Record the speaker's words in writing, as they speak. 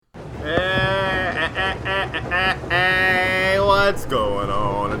Hey, what's going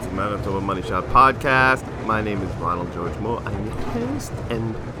on? It's the Manitoba Money Shot Podcast. My name is Ronald George Moe. I'm your host,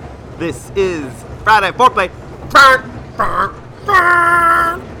 and this is Friday Foreplay.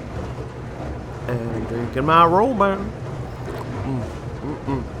 And drinking my roll burn.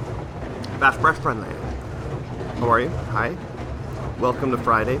 Fast Fresh Friendly. How are you? Hi. Welcome to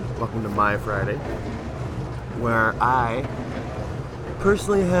Friday. Welcome to my Friday, where I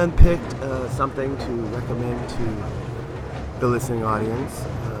personally handpicked something to recommend to the listening audience.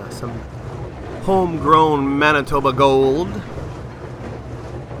 Some homegrown Manitoba gold. You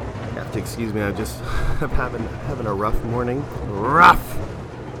have to excuse me, I'm having a rough morning. Rough!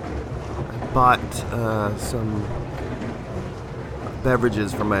 I bought some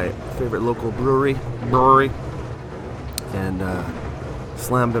beverages from my favorite local brewery, and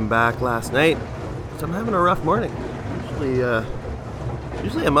slammed them back last night. So I'm having a rough morning.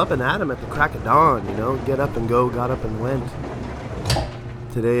 Usually I'm up and at 'em at the crack of dawn, you know, get up and go, got up and went.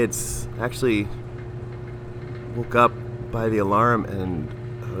 Today it's actually woke up by the alarm and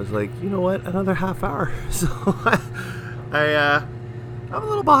I was like, you know what, another half hour. So I'm a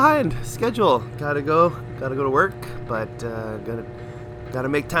little behind schedule. Gotta go to work, but gotta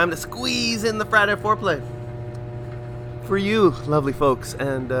make time to squeeze in the Friday Foreplay for you, lovely folks,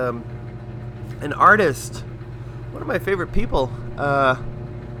 and an artist, one of my favorite people,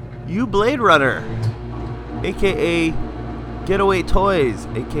 UBLADERUNNA, aka Getaway Toys,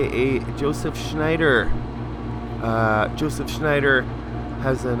 aka Joseph Schneider. Joseph Schneider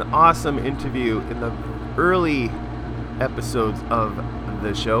has an awesome interview in the early episodes of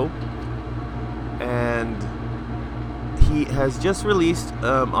the show, and he has just released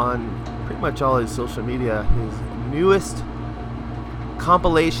on pretty much all his social media his newest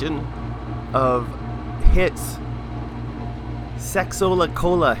compilation of hits,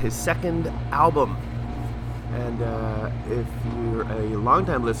 SEXOLA, his second album. And if you're a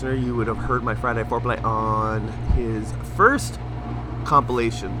longtime listener, you would have heard my Friday Foreplay on his first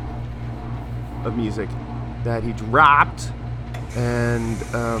compilation of music that he dropped, and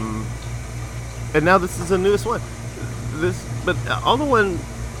now this is the newest one. But all the one,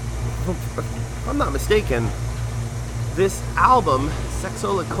 if I'm not mistaken, this album,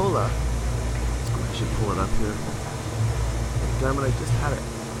 SEXOLA, I should pull it up here. Damn it, I just had it.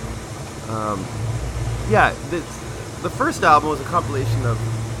 The first album was a compilation of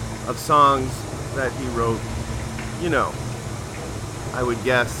songs that he wrote, you know, I would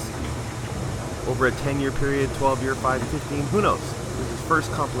guess over a 10-year period, 12-year, 5, 15, who knows. It was his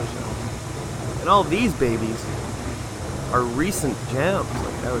first compilation album. And all these babies are recent jams,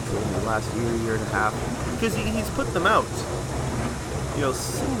 like I would say in the last year and a half, because he's put them out, you know,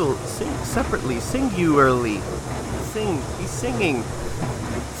 separately, singularly. He's singing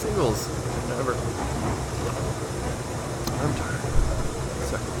singles, whatever. I'm tired.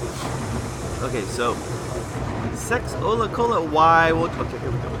 Sorry. Okay, so SEXOLA, why? Okay,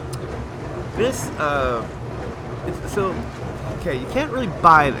 here we go. This, you can't really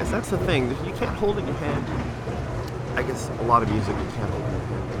buy this. That's the thing. You can't hold it in your hand. I guess a lot of music you can't hold in your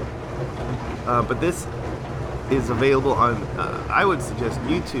hand. But this is available on, I would suggest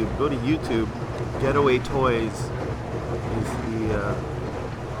YouTube. Go to YouTube. Getaway Toys is the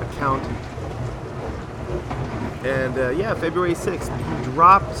account. And February 6th, he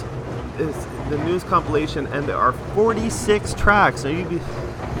dropped the news compilation, and there are 46 tracks. Now you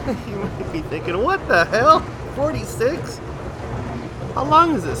might be thinking, what the hell? 46? How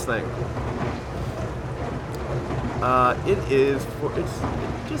long is this thing? It's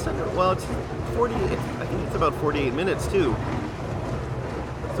just under, it's 40, I think it's about 48 minutes too.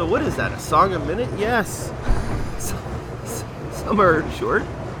 So what is that, a song a minute? Yes. Some are short,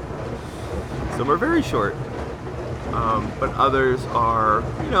 some are very short, but others are,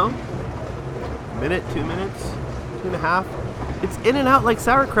 you know, a minute, 2 minutes, 2.5. It's in and out like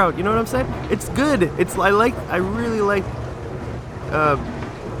sauerkraut, you know what I'm saying? It's good. I really like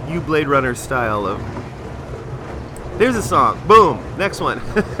UBLADERUNNA's style of, there's a song, boom, next one.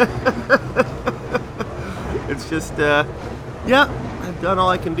 It's just, I've done all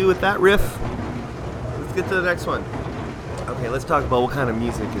I can do with that riff. Let's get to the next one. Okay, let's talk about what kind of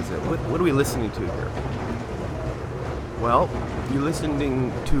music is it. What are we listening to here? Well, you're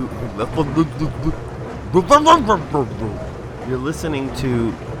listening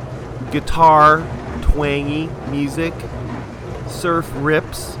to guitar, twangy music, surf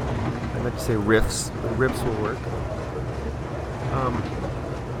rips. I meant to say riffs, but riffs will work.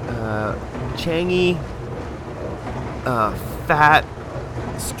 Changy, fat,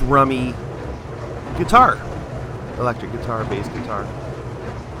 strummy guitar, electric guitar, bass guitar.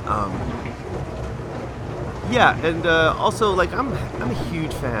 Yeah, and also, like, I'm a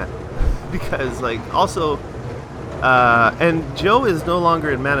huge fan because, like, also, and Joe is no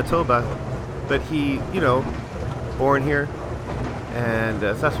longer in Manitoba, but he, born here, and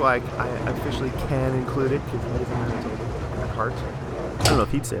so that's why I officially can include it, because he lives in Manitoba at heart. I don't know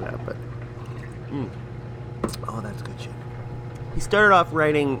if he'd say that, but oh, that's good shit. He started off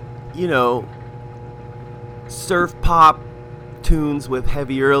writing, surf pop tunes with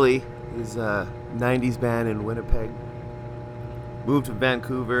Heavy Early, his 90s band in Winnipeg. Moved to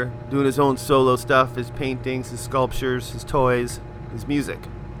Vancouver, doing his own solo stuff, his paintings, his sculptures, his toys, his music.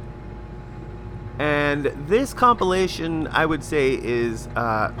 And this compilation, I would say, is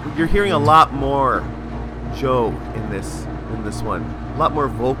you're hearing a lot more Joe in this one. A lot more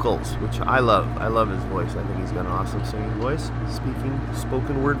vocals, which I love. I love his voice. I think he's got an awesome singing voice,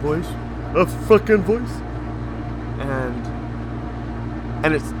 spoken word voice, a fucking voice,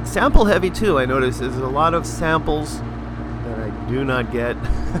 and it's sample heavy too. I notice there's a lot of samples that I do not get.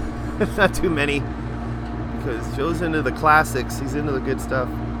 It's not too many, because Joe's into the classics. He's into the good stuff.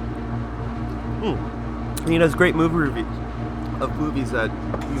 He does great movie reviews of movies that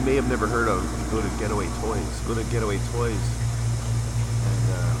you may have never heard of. Go to Getaway Toys. Go to Getaway Toys and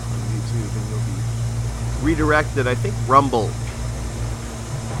on YouTube, and you'll be redirected. I think Rumble.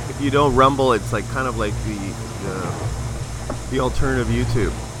 If you don't Rumble, it's like kind of like the alternative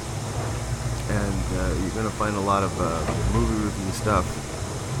YouTube, and you're gonna find a lot of movie review stuff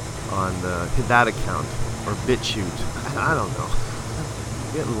on that account or BitChute. I don't know.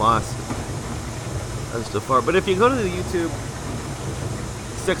 I'm getting lost as to far. But if you go to the YouTube,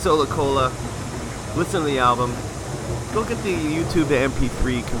 SEXOLA, listen to the album, go get the YouTube to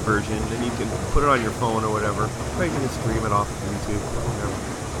MP3 conversion, and you can put it on your phone or whatever. Or you can just stream it off of YouTube.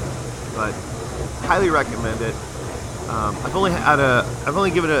 But highly recommend it. I've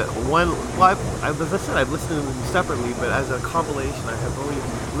only given it one. Well, as I said, I've listened to them separately, but as a compilation, I have only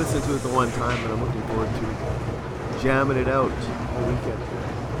listened to it the one time, and I'm looking forward to jamming it out all weekend.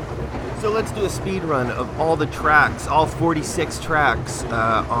 So let's do a speed run of all the tracks, all 46 tracks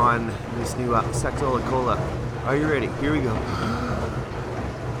on this new SEXOLA. Are you ready? Here we go.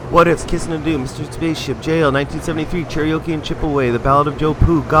 What Ifs, Kissin' and Doom, Mr. Spaceship, Jail, 1973, Karaoke and Chipaway, The Ballad of Joe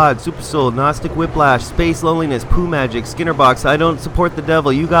Poo, God, Super Soul, Gnostic Whiplash, Space Loneliness, Poo Magic, Skinnerbox, I Don't Support the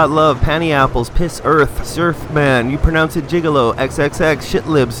Devil, You Got Love, Panty Apples, Piss Earth, Surf Man, You Pronounce It Gigolo, XXX, Shit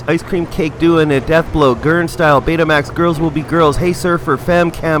Libs, Ice Cream Cake Doing It, Death Blow, Gurn Style, Betamax, Girls Will Be Girls, Hey Surfer,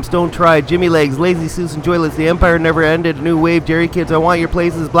 Fam Camps, Don't Try, Jimmy Legs, Lazy Susan, Joyless, The Empire Never Ended, New Wave, Jerry Kids, I Want Your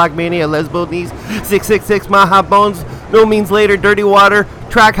Places, Black Mania, Lesbo Knees, 666, Maha Bones, No Means Later, Dirty Water,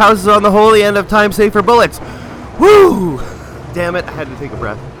 Track Houses on the Holy End of Time, Save for Bullets. Woo! Damn it, I had to take a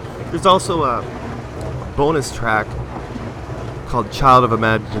breath. There's also a bonus track called Child of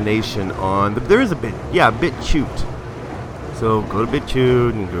Imagination on there is a BitChute. So go to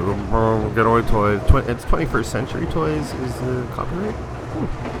BitChute and go Getaway Toys. It's 21st Century Toys is the copyright.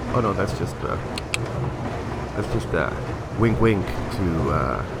 Oh no, that's just wink wink to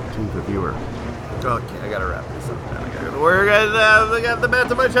the viewer. Okay, I gotta wrap this up now. I gotta go to work. We got the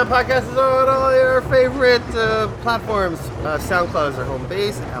Bantam Munch podcast is on all your favorite platforms. SoundCloud is our home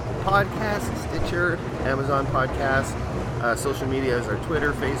base. Apple Podcasts, Stitcher, Amazon Podcasts. Social media is our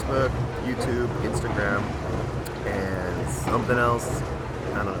Twitter, Facebook, YouTube, Instagram, and something else.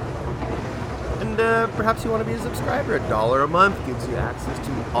 I don't know. And perhaps you want to be a subscriber. $1 a month gives you access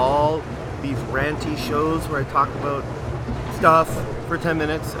to all these ranty shows where I talk about stuff for 10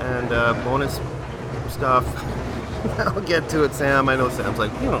 minutes and bonus stuff. I'll get to it, Sam. I know Sam's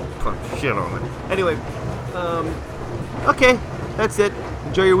like, you don't put shit on it. Anyway, okay, that's it.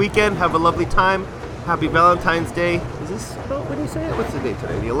 Enjoy your weekend. Have a lovely time. Happy Valentine's Day. Is this, when do you say it? What's the date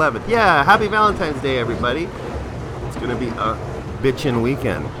today? The 11th. Yeah, happy Valentine's Day, everybody. It's going to be a bitchin'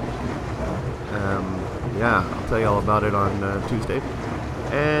 weekend. Yeah, I'll tell you all about it on Tuesday.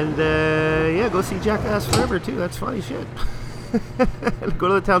 And, yeah, go see Jackass Forever, too. That's funny shit. Go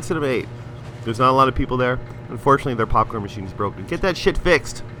to the Town Cinema 8. There's not a lot of people there. Unfortunately, their popcorn machine is broken. Get that shit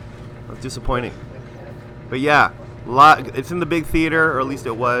fixed. That's disappointing. But yeah, it's in the big theater, or at least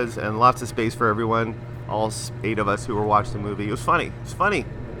it was, and lots of space for everyone. All 8 of us who were watching the movie. It was funny. It's funny.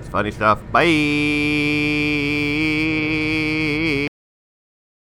 It's funny stuff. Bye.